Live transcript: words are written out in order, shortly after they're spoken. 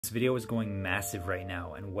This video is going massive right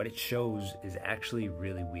now, and what it shows is actually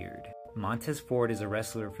really weird. Montez Ford is a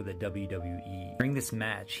wrestler for the WWE. During this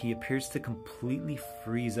match, he appears to completely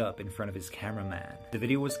freeze up in front of his cameraman. The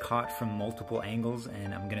video was caught from multiple angles,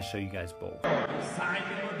 and I'm gonna show you guys both. Signed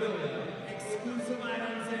memorabilia, exclusive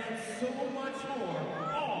items, and so much more,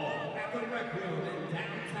 all at the Rec Room in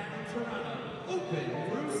downtown Toronto, open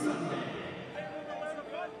through Sunday.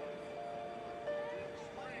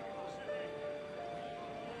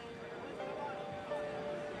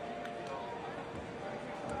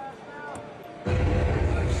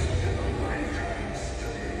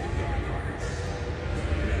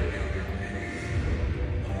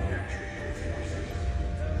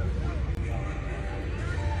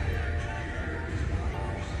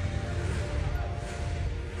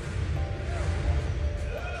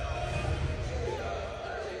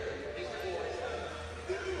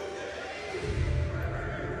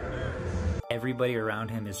 Everybody around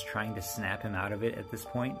him is trying to snap him out of it at this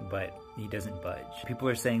point, but he doesn't budge. People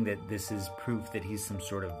are saying that this is proof that he's some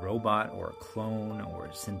sort of robot or a clone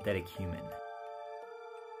or synthetic human.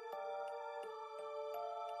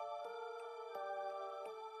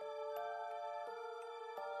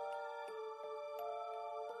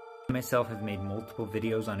 I myself have made multiple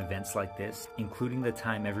videos on events like this, including the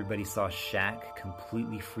time everybody saw Shaq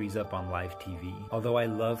completely freeze up on live TV. Although I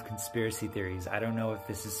love conspiracy theories, I don't know if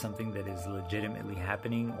this is something that is legitimately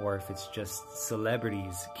happening or if it's just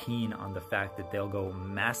celebrities keen on the fact that they'll go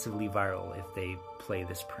massively viral if they play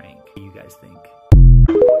this prank. What do you guys think?